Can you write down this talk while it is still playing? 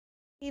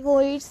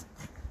Boys,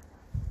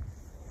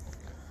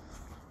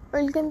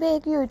 welcome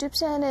back YouTube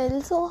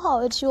channel. So how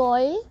are you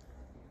all?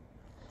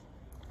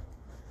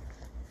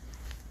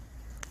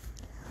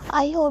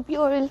 I hope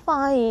you are all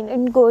fine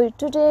and good.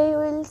 Today you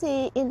will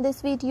see in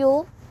this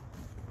video,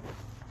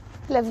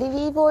 lovely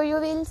viewer, you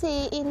will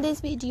see in this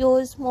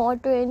video's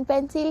modern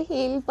pencil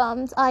heel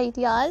pumps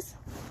ideas.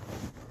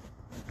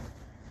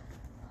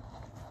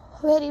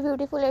 Very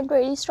beautiful and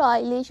very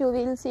stylish. You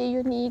will see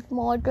unique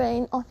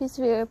modern office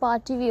wear,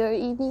 party wear,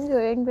 evening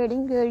wear and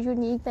wedding wear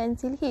unique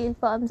pencil heel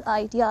pumps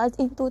ideas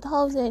in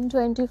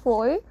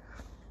 2024.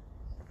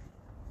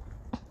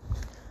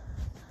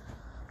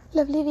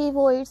 Lovely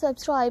viewers,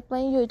 subscribe my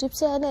YouTube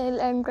channel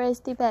and press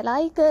the bell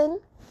icon.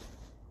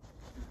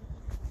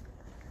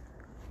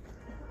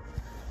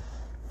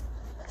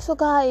 So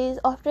guys,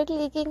 after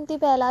clicking the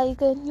bell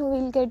icon, you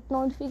will get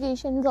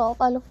notifications of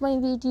all of my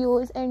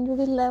videos and you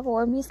will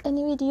never miss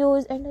any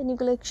videos and any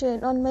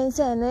collection on my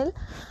channel.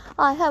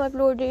 I have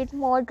uploaded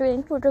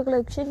modern photo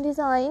collection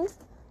designs.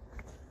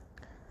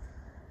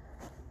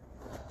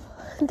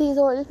 These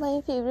are all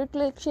my favorite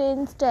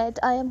collections that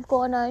I am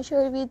gonna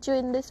share with you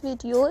in this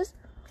videos.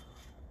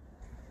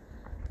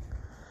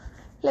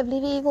 Lovely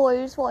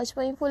viewers, watch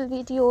my full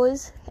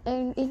videos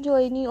and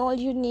enjoy all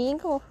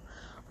unique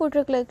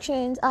photo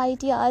collections,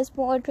 ideas,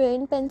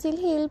 modern pencil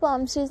heel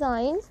pumps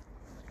designs.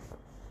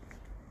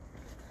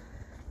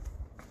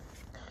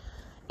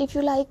 If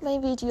you like my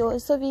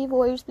videos, so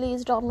viewers,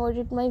 please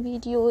download my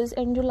videos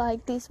and you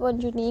like this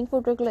one unique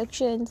photo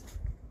collections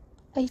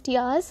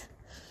ideas.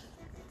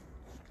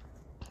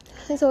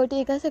 So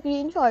take a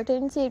screenshot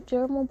and save to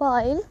your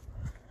mobile.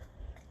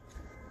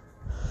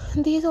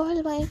 These are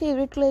all my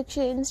favorite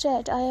collections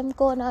that I am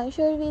gonna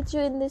share with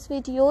you in these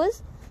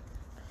videos.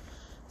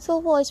 So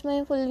watch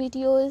my full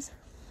videos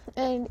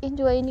and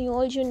enjoy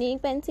all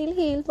unique pencil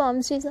heel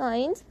pumps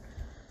designs.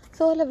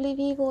 So lovely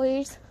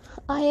viewers,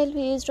 I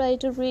always try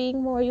to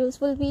bring more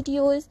useful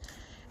videos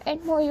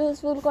and more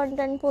useful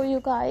content for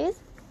you guys.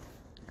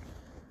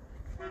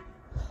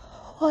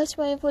 Watch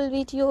my full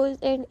videos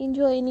and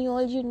enjoy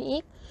all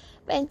unique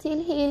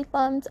pencil heel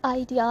pumps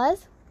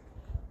ideas.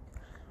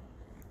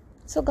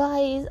 So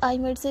guys, I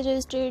might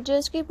suggest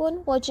just keep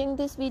on watching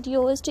these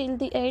videos till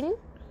the end.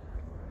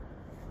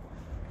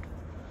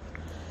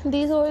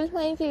 These are all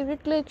my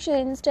favorite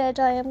collections that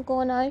I am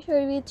gonna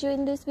share with you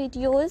in these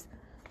videos.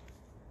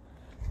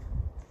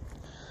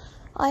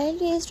 I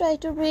always try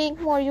to bring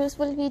more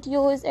useful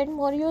videos and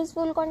more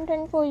useful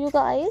content for you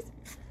guys.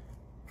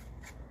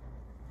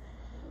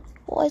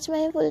 Watch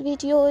my full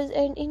videos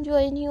and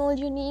enjoy all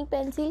unique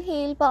pencil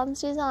heel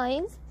pumps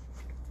designs.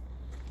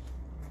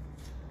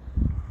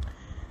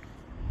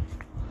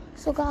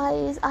 So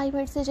guys, I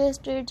might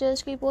suggest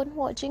just keep on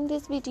watching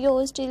these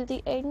videos till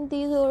the end.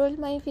 These are all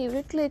my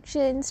favorite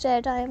collections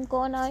that I am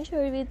gonna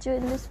share with you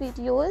in these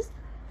videos.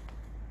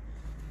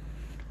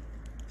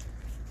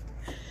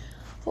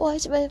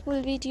 Watch my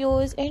full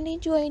videos and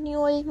enjoy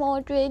all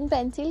modern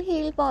pencil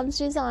heel pumps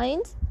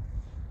designs.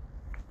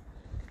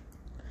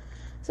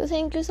 So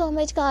thank you so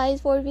much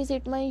guys for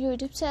visit my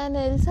YouTube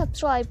channel,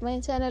 subscribe my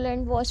channel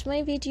and watch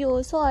my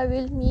videos. So I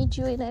will meet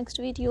you in next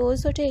video.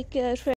 So take care friends.